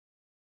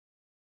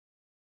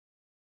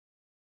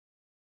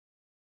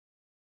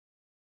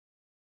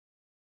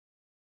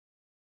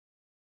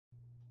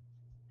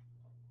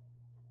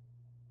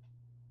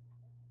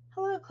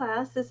Hello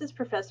class, this is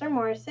Professor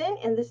Morrison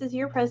and this is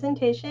your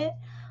presentation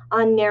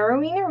on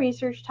narrowing a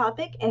research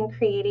topic and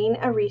creating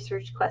a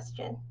research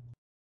question.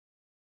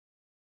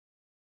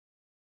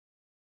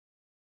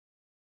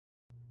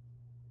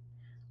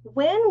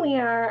 When we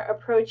are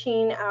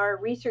approaching our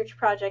research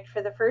project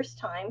for the first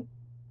time,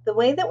 the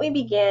way that we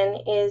begin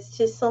is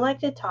to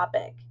select a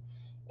topic.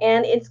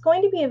 And it's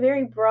going to be a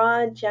very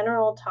broad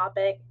general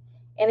topic,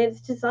 and it's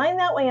designed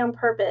that way on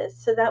purpose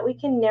so that we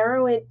can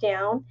narrow it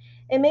down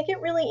and make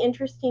it really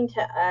interesting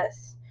to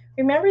us.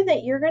 Remember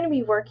that you're going to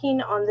be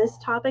working on this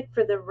topic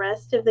for the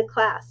rest of the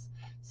class.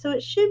 So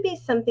it should be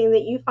something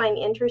that you find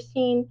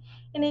interesting,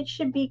 and it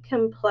should be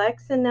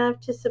complex enough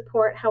to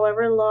support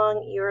however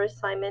long your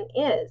assignment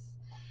is.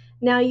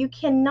 Now, you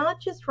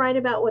cannot just write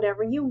about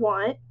whatever you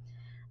want.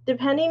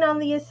 Depending on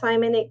the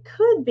assignment, it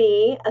could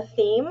be a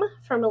theme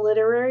from a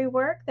literary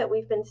work that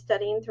we've been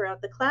studying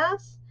throughout the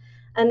class,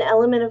 an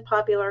element of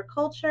popular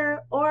culture,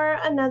 or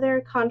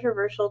another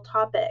controversial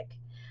topic.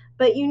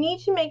 But you need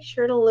to make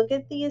sure to look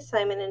at the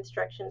assignment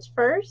instructions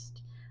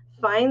first,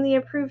 find the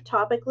approved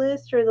topic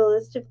list or the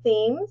list of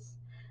themes,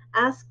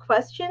 ask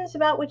questions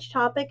about which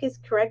topic is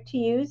correct to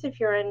use if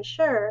you're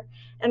unsure,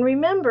 and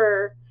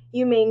remember,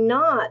 you may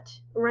not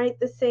write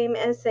the same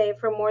essay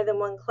for more than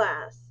one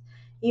class.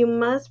 You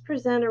must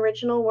present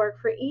original work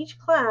for each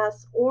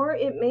class, or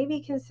it may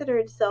be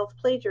considered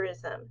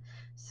self-plagiarism.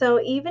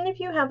 So even if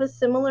you have a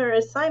similar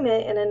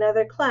assignment in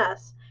another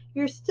class,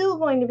 you're still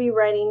going to be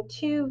writing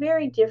two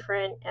very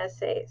different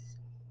essays.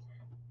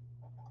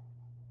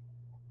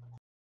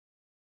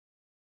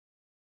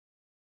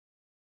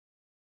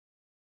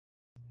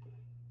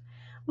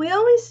 We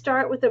always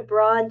start with a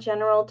broad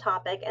general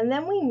topic and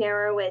then we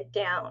narrow it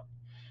down.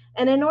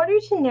 And in order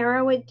to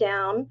narrow it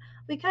down,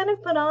 we kind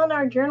of put on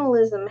our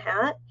journalism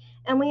hat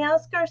and we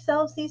ask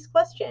ourselves these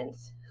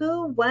questions: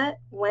 who, what,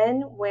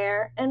 when,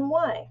 where, and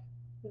why.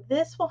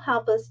 This will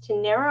help us to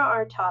narrow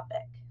our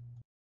topic.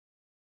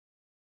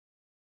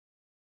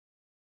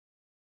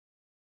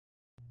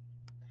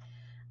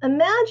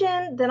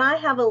 Imagine that I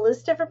have a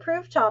list of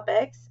approved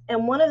topics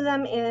and one of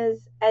them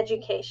is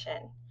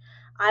education.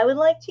 I would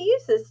like to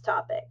use this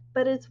topic,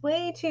 but it's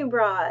way too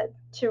broad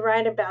to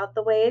write about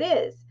the way it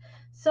is.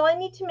 So I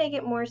need to make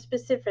it more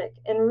specific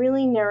and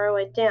really narrow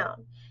it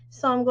down.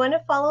 So I'm going to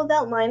follow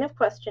that line of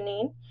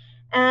questioning,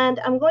 and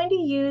I'm going to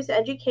use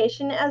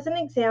education as an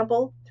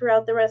example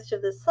throughout the rest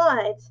of the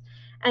slides.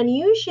 And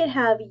you should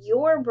have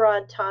your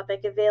broad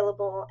topic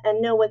available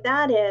and know what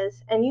that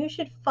is, and you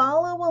should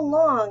follow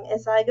along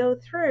as I go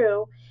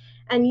through,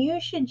 and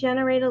you should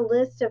generate a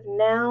list of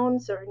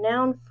nouns or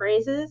noun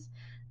phrases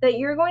that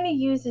you're going to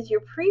use as your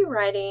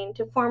pre-writing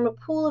to form a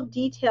pool of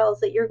details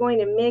that you're going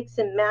to mix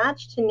and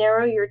match to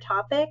narrow your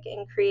topic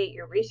and create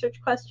your research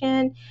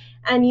question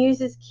and use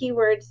as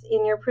keywords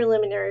in your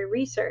preliminary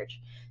research.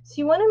 So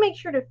you want to make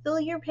sure to fill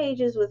your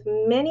pages with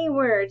many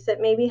words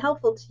that may be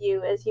helpful to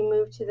you as you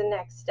move to the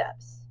next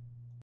steps.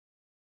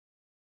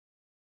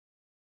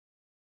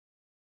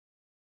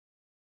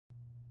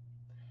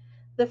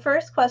 The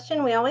first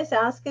question we always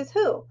ask is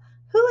who?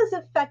 Who is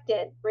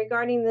affected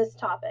regarding this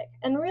topic?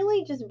 And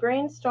really just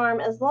brainstorm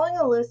as long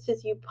a list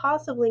as you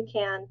possibly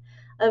can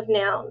of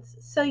nouns.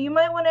 So you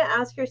might want to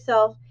ask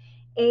yourself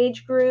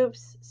age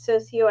groups,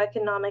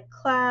 socioeconomic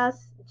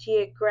class,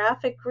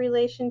 geographic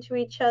relation to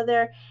each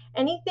other,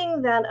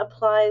 anything that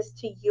applies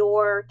to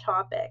your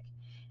topic.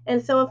 And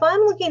so if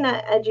I'm looking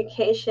at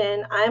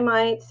education, I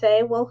might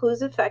say, well,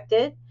 who's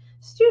affected?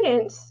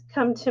 Students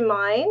come to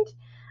mind.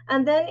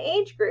 And then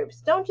age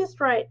groups. Don't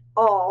just write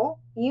all.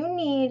 You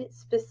need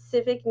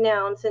specific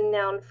nouns and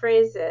noun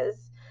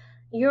phrases.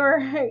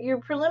 Your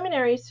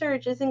preliminary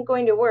search isn't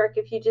going to work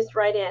if you just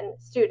write in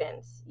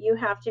students. You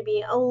have to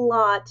be a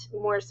lot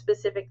more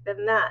specific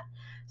than that.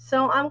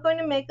 So I'm going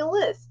to make a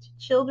list: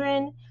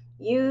 children,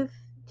 youth,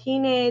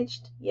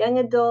 teenaged, young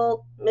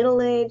adult,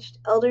 middle-aged,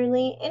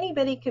 elderly,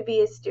 anybody could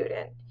be a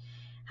student.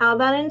 How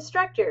about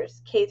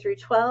instructors? K through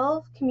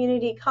 12,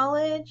 community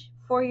college,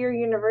 four-year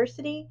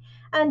university,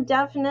 and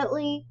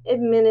definitely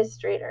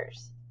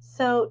administrators.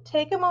 So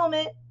take a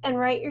moment and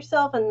write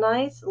yourself a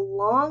nice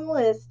long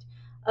list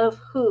of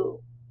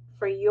who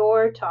for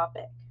your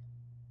topic.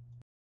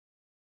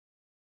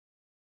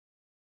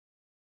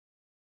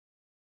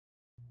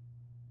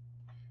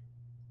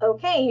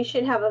 Okay, you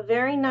should have a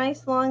very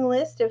nice long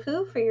list of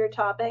who for your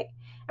topic.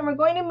 And we're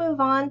going to move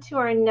on to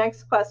our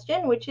next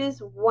question, which is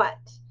what?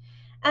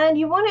 And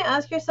you want to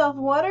ask yourself,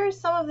 what are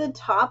some of the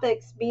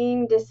topics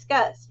being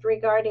discussed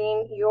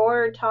regarding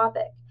your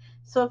topic?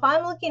 So if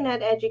I'm looking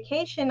at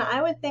education,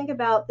 I would think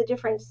about the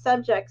different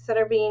subjects that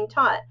are being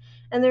taught.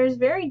 And there's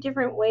very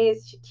different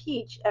ways to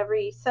teach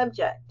every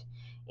subject: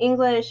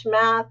 English,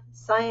 math,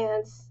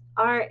 science,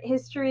 art,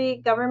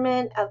 history,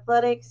 government,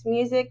 athletics,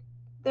 music.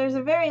 There's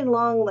a very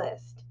long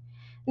list.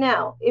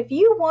 Now, if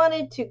you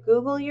wanted to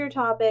Google your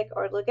topic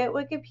or look at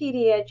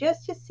Wikipedia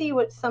just to see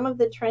what some of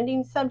the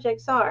trending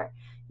subjects are,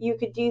 you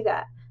could do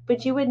that.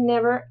 But you would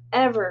never,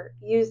 ever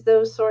use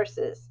those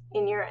sources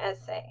in your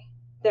essay.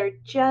 They're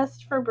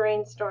just for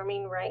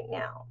brainstorming right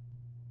now.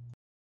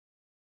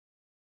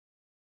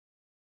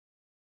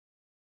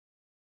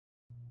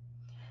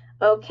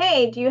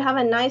 Okay, do you have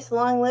a nice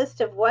long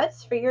list of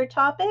what's for your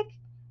topic?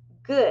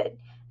 Good.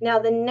 Now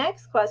the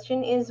next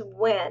question is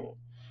when.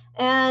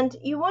 And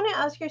you want to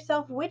ask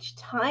yourself which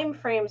time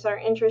frames are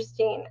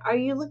interesting. Are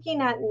you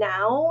looking at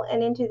now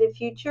and into the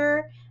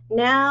future,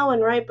 now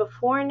and right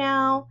before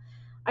now?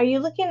 Are you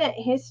looking at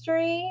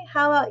history?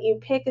 How about you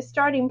pick a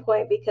starting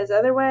point, because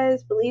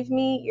otherwise, believe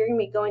me, you're going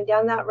to be going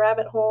down that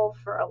rabbit hole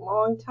for a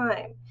long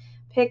time.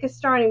 Pick a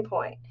starting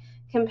point.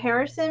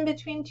 Comparison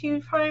between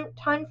two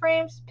time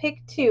frames, pick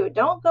two.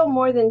 Don't go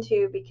more than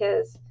two,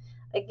 because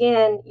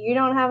again, you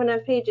don't have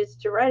enough pages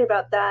to write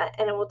about that,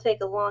 and it will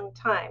take a long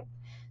time.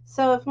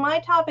 So if my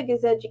topic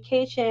is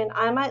education,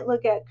 I might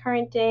look at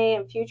current day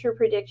and future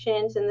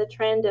predictions and the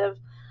trend of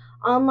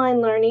online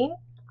learning.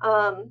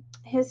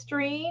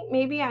 History,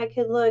 maybe I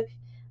could look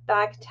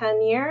back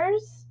 10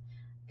 years.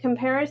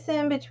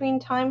 Comparison between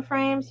time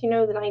frames, the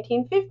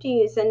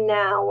 1950s and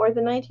now, or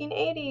the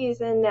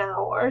 1980s and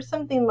now, or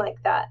something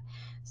like that.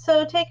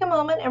 So take a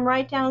moment and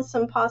write down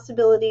some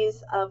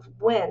possibilities of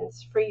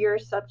wins for your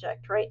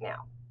subject right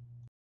now.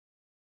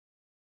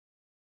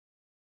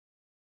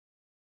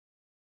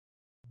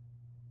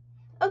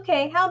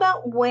 Okay, how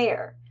about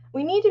where?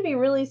 We need to be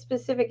really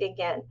specific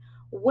again.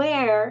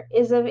 Where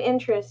is of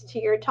interest to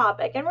your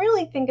topic? And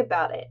really think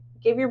about it.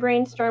 Give your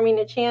brainstorming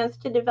a chance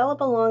to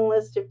develop a long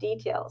list of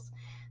details.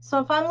 So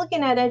if I'm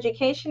looking at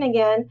education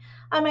again,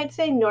 I might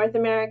say North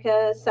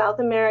America, South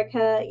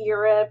America,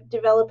 Europe,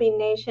 developing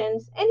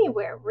nations,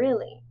 anywhere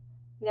really.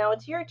 Now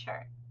it's your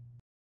turn.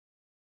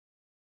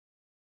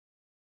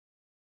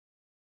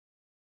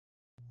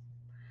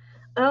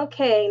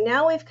 Okay,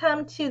 now we've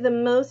come to the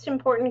most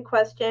important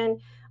question,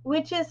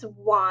 which is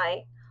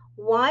why?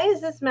 Why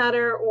is this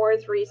matter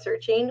worth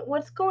researching?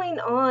 What's going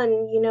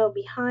on,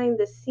 behind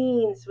the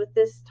scenes with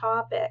this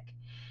topic?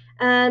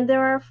 And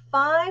there are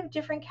 5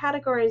 different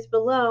categories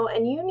below,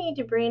 and you need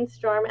to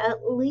brainstorm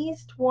at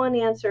least one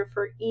answer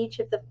for each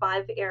of the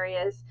 5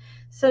 areas.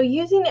 So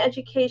using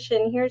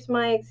education, here's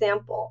my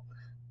example.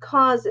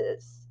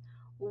 Causes.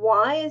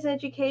 Why is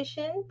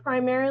education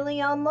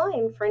primarily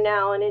online for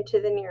now and into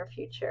the near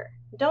future?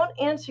 Don't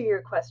answer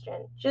your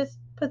question, just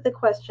put the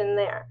question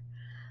there.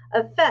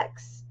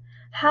 Effects.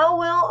 How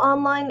will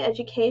online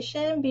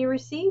education be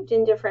received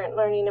in different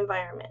learning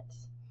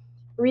environments?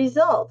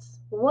 Results.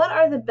 What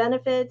are the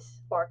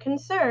benefits or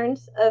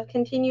concerns of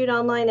continued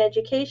online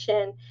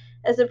education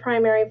as a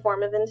primary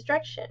form of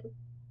instruction?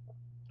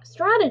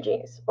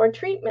 Strategies or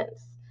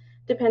treatments,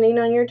 depending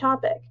on your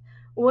topic.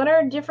 What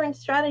are different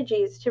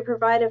strategies to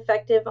provide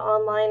effective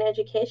online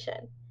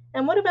education?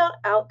 And what about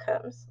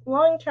outcomes,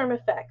 long-term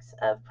effects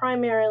of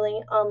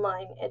primarily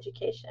online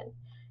education?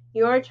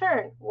 Your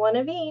turn, one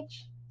of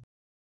each.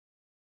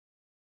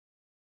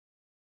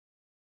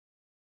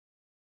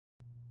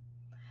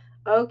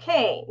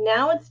 Okay,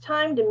 now it's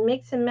time to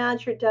mix and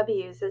match your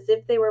W's as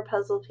if they were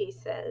puzzle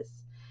pieces.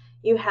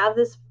 You have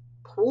this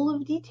pool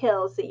of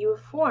details that you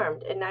have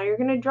formed, and now you're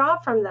going to draw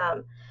from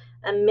them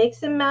and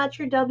mix and match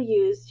your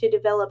W's to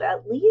develop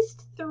at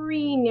least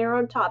 3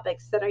 narrowed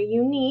topics that are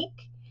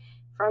unique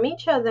from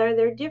each other,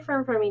 they're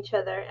different from each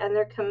other, and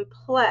they're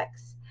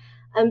complex.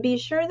 And be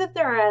sure that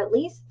there are at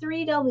least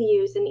 3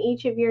 W's in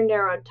each of your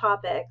narrowed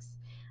topics.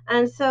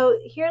 And so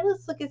here,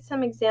 let's look at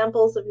some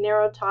examples of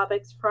narrow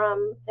topics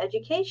from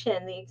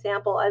education, the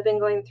example I've been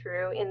going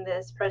through in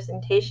this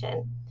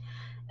presentation.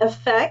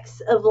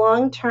 Effects of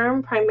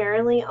long-term,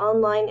 primarily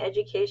online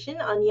education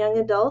on young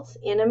adults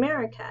in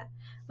America.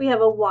 We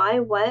have a why,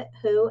 what,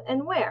 who,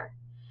 and where.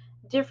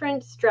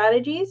 Different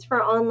strategies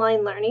for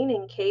online learning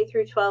in K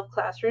through 12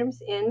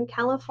 classrooms in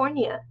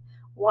California.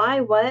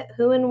 Why, what,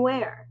 who, and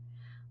where.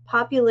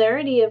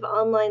 Popularity of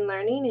online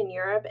learning in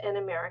Europe and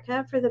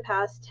America for the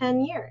past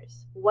 10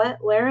 years.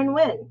 What, where, and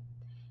when.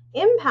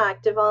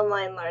 Impact of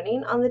online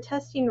learning on the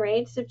testing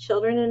rates of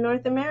children in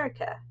North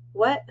America.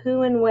 What,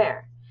 who, and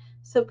where.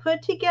 So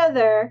put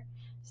together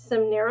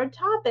some narrowed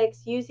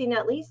topics using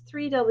at least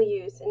 3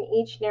 W's in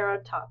each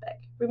narrowed topic.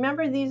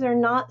 Remember, these are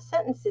not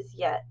sentences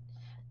yet.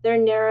 They're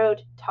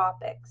narrowed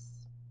topics.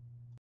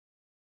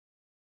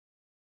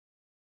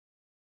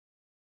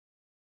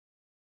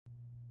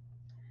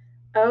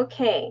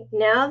 Okay,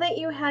 now that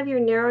you have your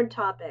narrowed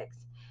topics,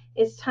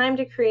 it's time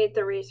to create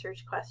the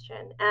research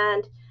question.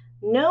 And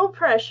no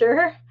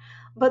pressure,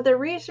 but the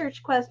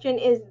research question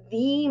is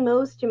the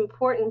most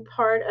important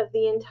part of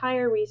the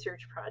entire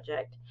research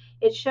project.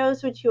 It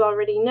shows what you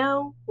already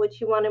know,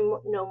 what you want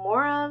to know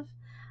more of,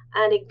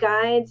 and it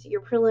guides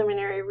your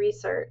preliminary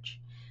research.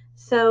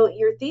 So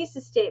your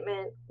thesis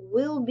statement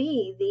will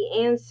be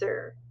the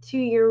answer to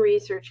your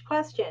research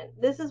question.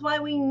 This is why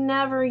we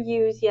never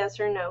use yes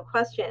or no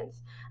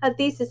questions. A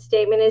thesis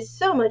statement is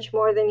so much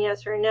more than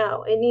yes or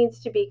no. It needs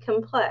to be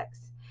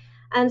complex.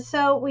 And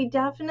so we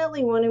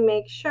definitely want to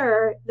make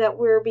sure that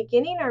we're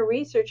beginning our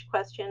research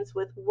questions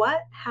with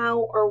what, how,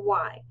 or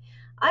why.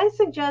 I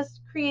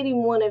suggest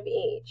creating one of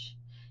each.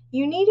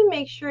 You need to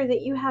make sure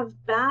that you have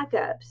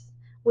backups.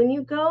 When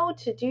you go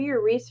to do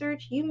your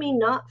research, you may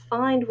not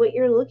find what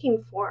you're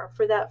looking for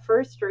that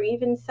first or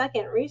even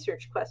second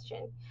research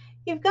question.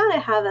 You've got to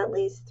have at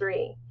least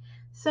 3.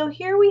 So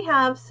here we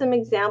have some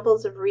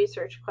examples of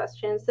research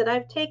questions that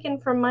I've taken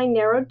from my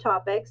narrowed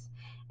topics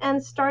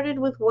and started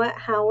with what,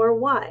 how, or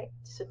why.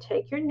 So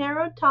take your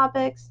narrowed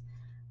topics,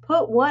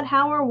 put what,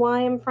 how, or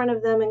why in front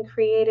of them and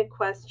create a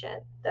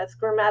question. That's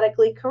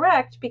grammatically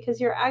correct because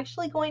you're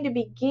actually going to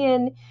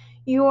begin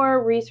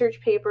your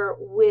research paper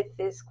with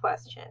this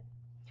question.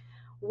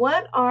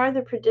 What are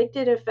the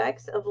predicted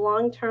effects of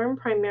long-term,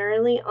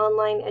 primarily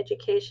online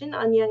education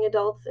on young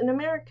adults in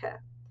America?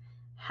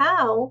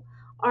 How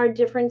are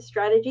different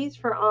strategies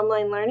for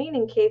online learning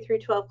in K through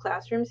 12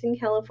 classrooms in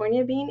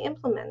California being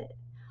implemented?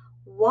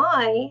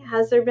 Why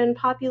has there been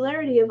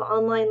popularity of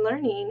online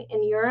learning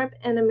in Europe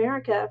and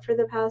America for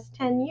the past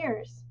 10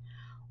 years?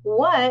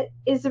 What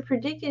is the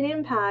predicted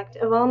impact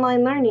of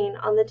online learning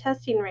on the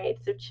testing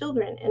rates of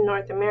children in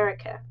North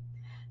America?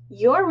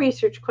 Your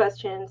research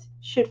questions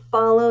should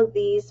follow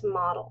these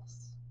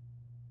models.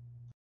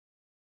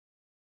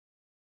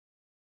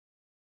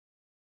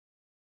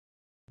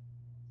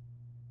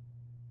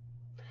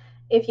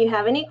 If you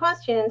have any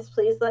questions,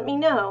 please let me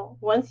know.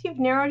 Once you've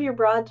narrowed your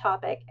broad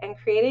topic and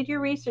created your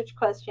research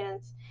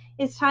questions,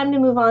 it's time to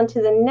move on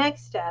to the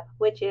next step,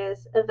 which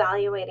is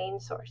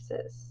evaluating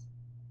sources.